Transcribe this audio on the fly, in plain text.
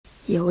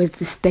Yo, it's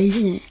the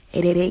station.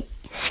 888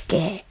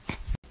 Scat.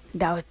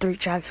 That was 3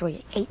 tracks for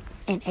you. 8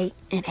 and 8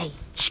 and 8.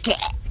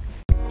 Scat.